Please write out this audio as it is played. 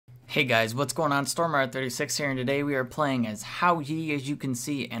Hey guys, what's going on? Stormart36 here, and today we are playing as Hao Yi, as you can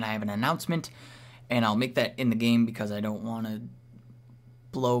see, and I have an announcement, and I'll make that in the game because I don't want to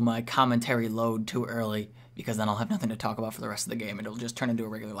blow my commentary load too early, because then I'll have nothing to talk about for the rest of the game, and it'll just turn into a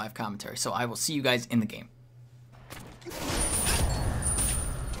regular live commentary. So I will see you guys in the game.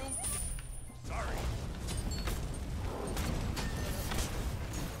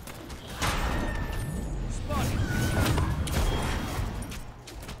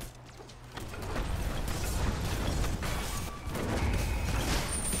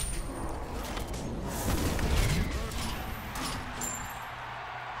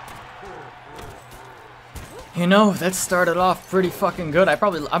 You know, that started off pretty fucking good. I'm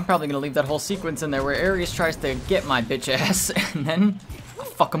probably gonna leave that whole sequence in there where Ares tries to get my bitch ass, and then I'll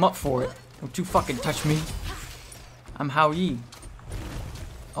fuck him up for it. Don't you fucking touch me. I'm Hao Yi.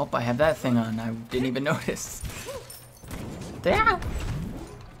 Oh, I have that thing on. I didn't even notice. Yeah.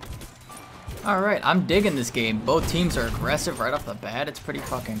 Alright, I'm digging this game. Both teams are aggressive right off the bat. It's pretty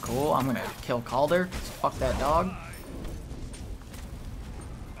fucking cool. I'm gonna kill Calder. Fuck that dog.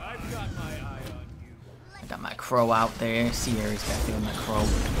 Got my crow out there. See Ares got to my crow.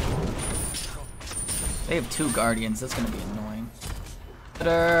 They have two guardians. That's gonna be annoying.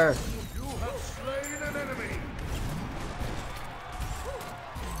 Better.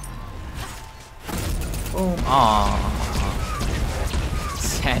 Boom. Aww.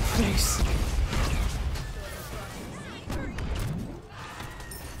 Sad face.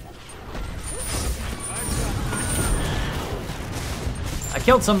 I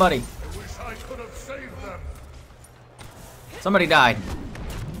killed somebody. Somebody died.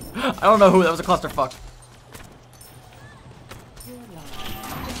 I don't know who. That was a clusterfuck.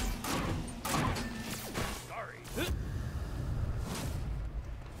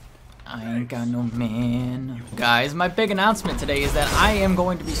 I ain't got no man. Guys, my big announcement today is that I am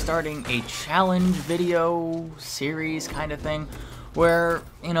going to be starting a challenge video series kind of thing where,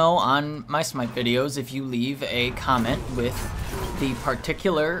 you know, on my Smite videos, if you leave a comment with the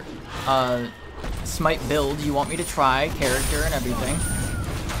particular Smite build you want me to try, character and everything,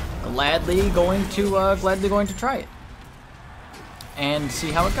 gladly going to try it and see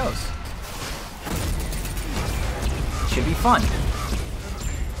how it goes. Should be fun.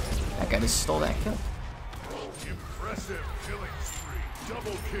 That guy just stole that kill. Impressive killing spree,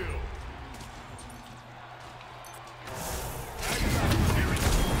 double kill.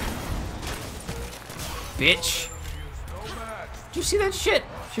 Bitch. Did you see that shit?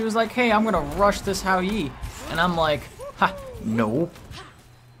 She was like, hey, I'm gonna rush this Hao Yi. And I'm like, ha, no.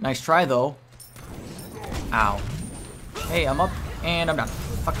 Nice try, though. Ow. Hey, I'm up, and I'm down.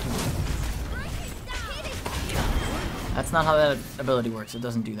 Fuck you. That's not how that ability works. It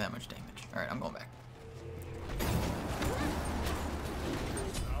doesn't do that much damage. Alright, I'm going back.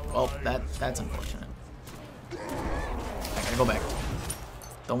 Well, that's unfortunate. I gotta go back.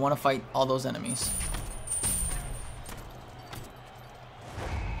 Don't want to fight all those enemies.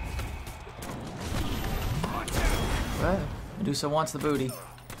 What? Medusa wants the booty.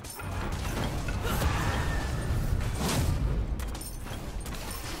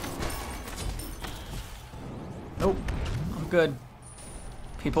 Nope. I'm good.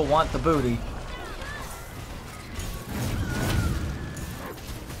 People want the booty.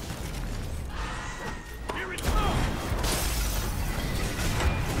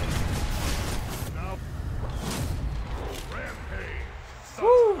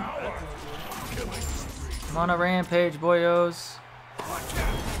 Woo! I'm on a rampage, boyos.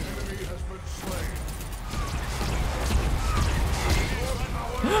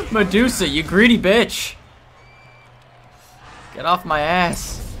 Medusa, you greedy bitch! Get off my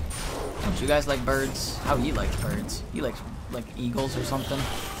ass. Don't you guys like birds? How he likes birds? He likes like eagles or something?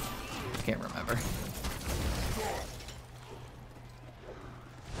 I can't remember.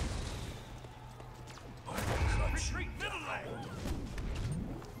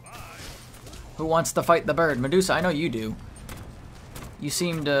 Who wants to fight the bird? Medusa, I know you do. You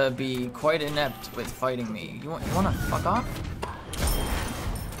seem to be quite inept with fighting me. You want to fuck off?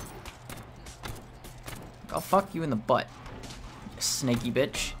 I'll fuck you in the butt. You snaky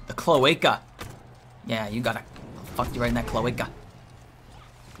bitch. The cloaca. Yeah, you gotta. I'll fuck you right in that cloaca.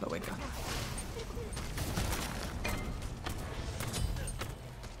 Cloaca.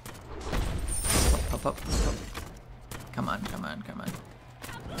 Up, up, up. Come on, come on, come on.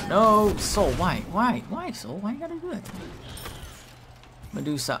 No, Soul, why, Soul? Why you gotta do that to me?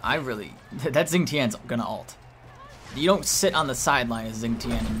 Medusa, I really... That Xingtian's gonna ult. You don't sit on the sideline as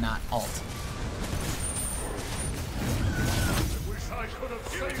Xingtian and not ult.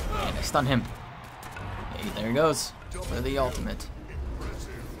 And I stun him. Hey, there he goes. For the ultimate.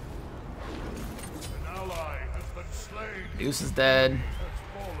 Deuce is dead.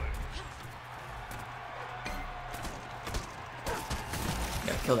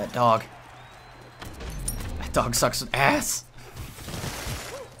 Gotta kill that dog. That dog sucks ass.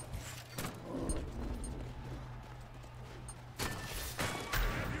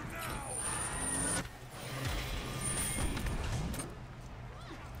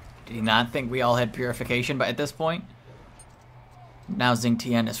 Did he not think we all had purification but at this point? Now Xing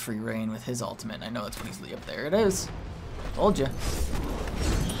Tian is free reign with his ultimate. I know it's when he's up there. It is. Told ya.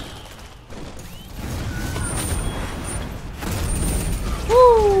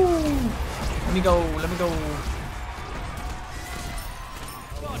 Woo! Let me go. Let me go.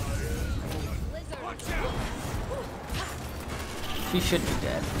 She should be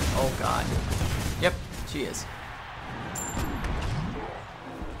dead. Oh god. Yep, she is.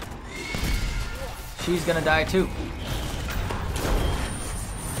 She's gonna die too.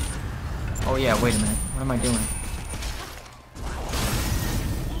 Oh yeah, wait a minute. What am I doing?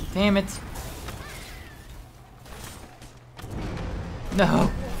 Damn it.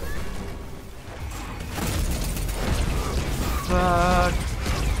 No. Fuck.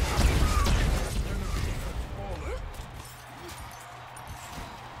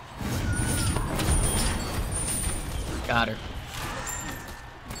 Got her.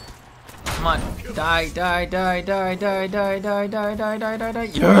 Come on. Die, die, die, die, die, die, die, die, die, die, die, die.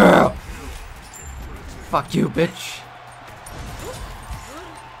 Yeah! Fuck you, bitch.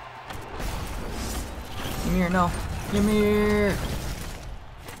 Come here, no. Come here.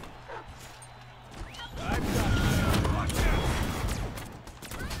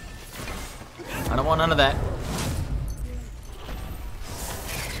 I don't want none of that.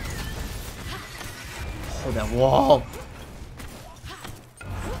 Oh, that wall.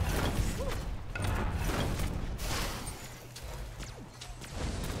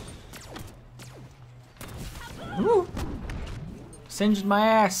 Woo. Singed my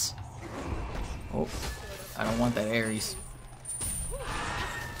ass. Oh, I don't want that Ares.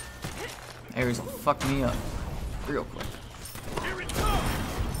 Ares will fuck me up real quick.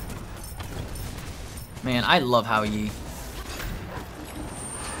 Man, I love how Yi.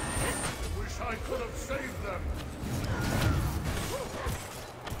 Wish I could have saved them.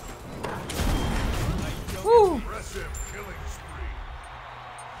 Woo! Impressive killing spree.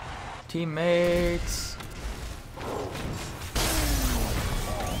 Teammates.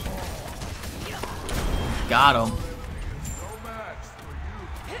 Got him. No match for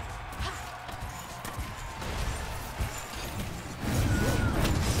you.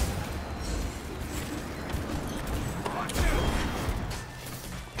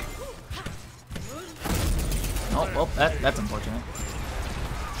 Oh, well, that's unfortunate.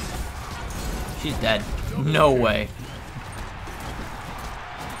 She's dead. No way.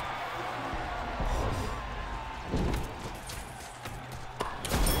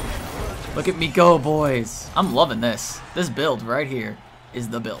 Look at me go, boys. I'm loving this. This build right here is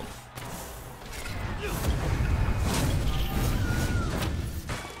the build.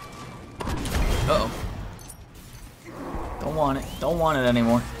 Uh-oh. Don't want it. Don't want it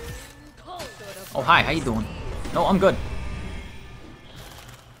anymore. Oh, hi. How you doing? No, I'm good.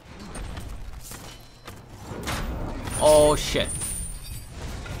 Oh, shit.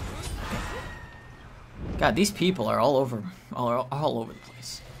 God, these people are all over the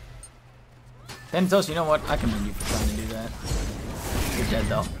place. Thanatos, you know what? I commend you for trying to do that. You're dead,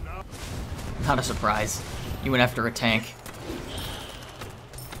 though. Not a surprise. You went after a tank.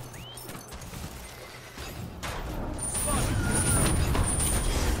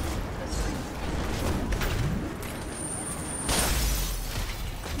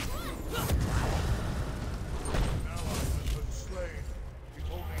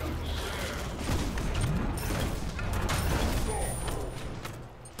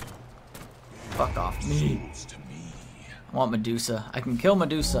 Fuck off me. I want Medusa. I can kill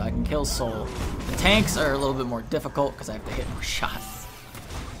Medusa. I can kill Soul. The tanks are a little bit more difficult because I have to hit more shots.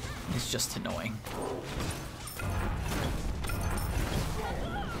 It's just annoying.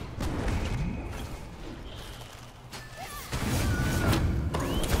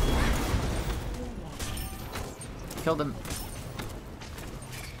 Killed him.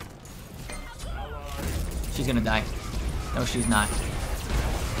 She's gonna die. No, she's not.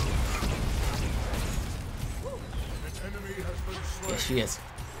 Yes, she is.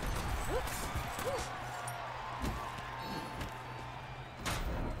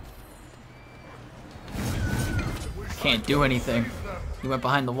 I can't do anything. He went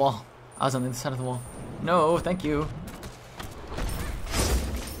behind the wall. I was on the other side of the wall. No, thank you.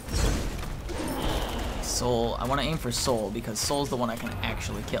 Soul. I want to aim for Soul because Soul's the one I can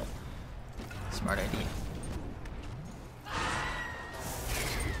actually kill. Smart idea.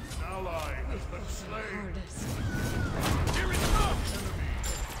 has been slain.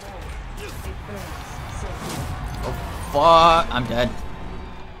 Oh, fuck. I'm dead.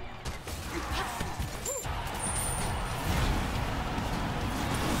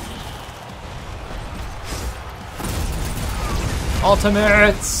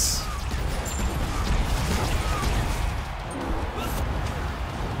 Ultimates!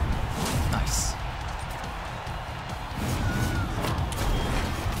 Nice.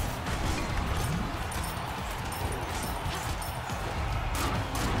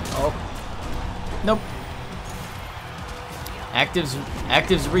 Oh. Nope.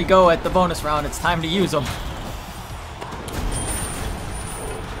 Actives re-go at the bonus round. It's time to use them.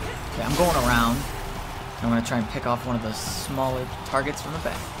 Okay, I'm going around. I'm gonna try and pick off one of the smaller targets from the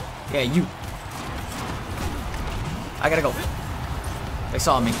back. Yeah, you. I gotta go. They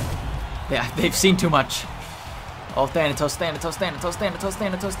saw me. Yeah, they've seen too much. Oh, Thanatos, Thanatos, Thanatos, Thanatos,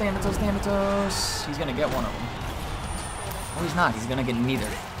 Thanatos, Thanatos, Thanatos. He's gonna get one of them. Oh, he's not. He's gonna get neither.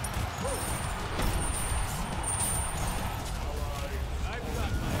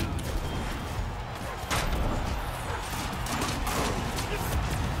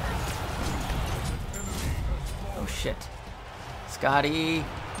 Oh shit. Scotty.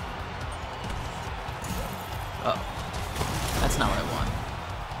 Uh oh. That's not what I want.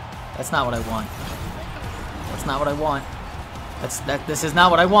 That's not what I want. That's not what I want. This is not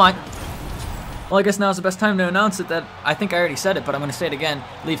what I want. Well, I guess now's the best time to announce it that I think I already said it, but I'm gonna say it again.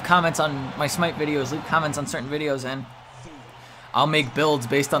 Leave comments on my Smite videos, leave comments on certain videos, and I'll make builds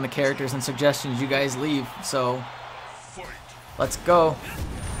based on the characters and suggestions you guys leave. So let's go.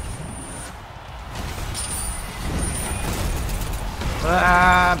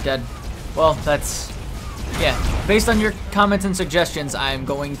 Ah, I'm dead. Well, that's, yeah. Based on your comments and suggestions, I'm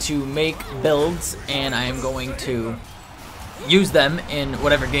going to make builds, and I am going to use them in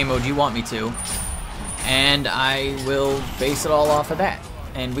whatever game mode you want me to. And I will base it all off of that.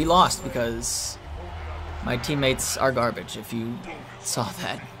 And we lost because my teammates are garbage, if you saw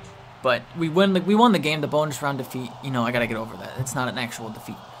that. But we won the game, the bonus round defeat. You know, I gotta get over that. It's not an actual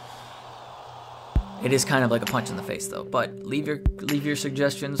defeat. It is kind of like a punch in the face, though. But leave your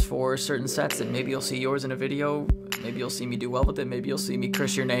suggestions for certain sets, and maybe you'll see yours in a video. Maybe you'll see me do well with it. Maybe you'll see me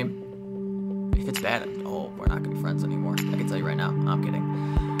curse your name. If it's bad, oh, we're not gonna be friends anymore. I can tell you right now. I'm kidding.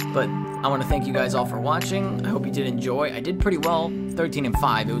 But I want to thank you guys all for watching. I hope you did enjoy. I did pretty well.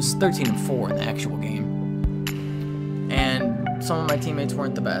 13-5. It was 13-4 in the actual game. And some of my teammates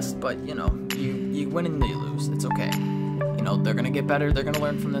weren't the best, but you know, you win and you lose. It's okay. You know, they're gonna get better, they're gonna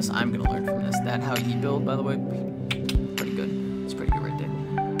learn from this, I'm gonna learn from this. That how you build, by the way, pretty good. It's pretty good right there.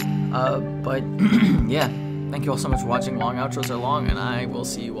 But yeah, thank you all so much for watching. Long outros are long, and I will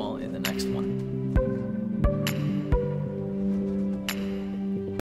see you all in the next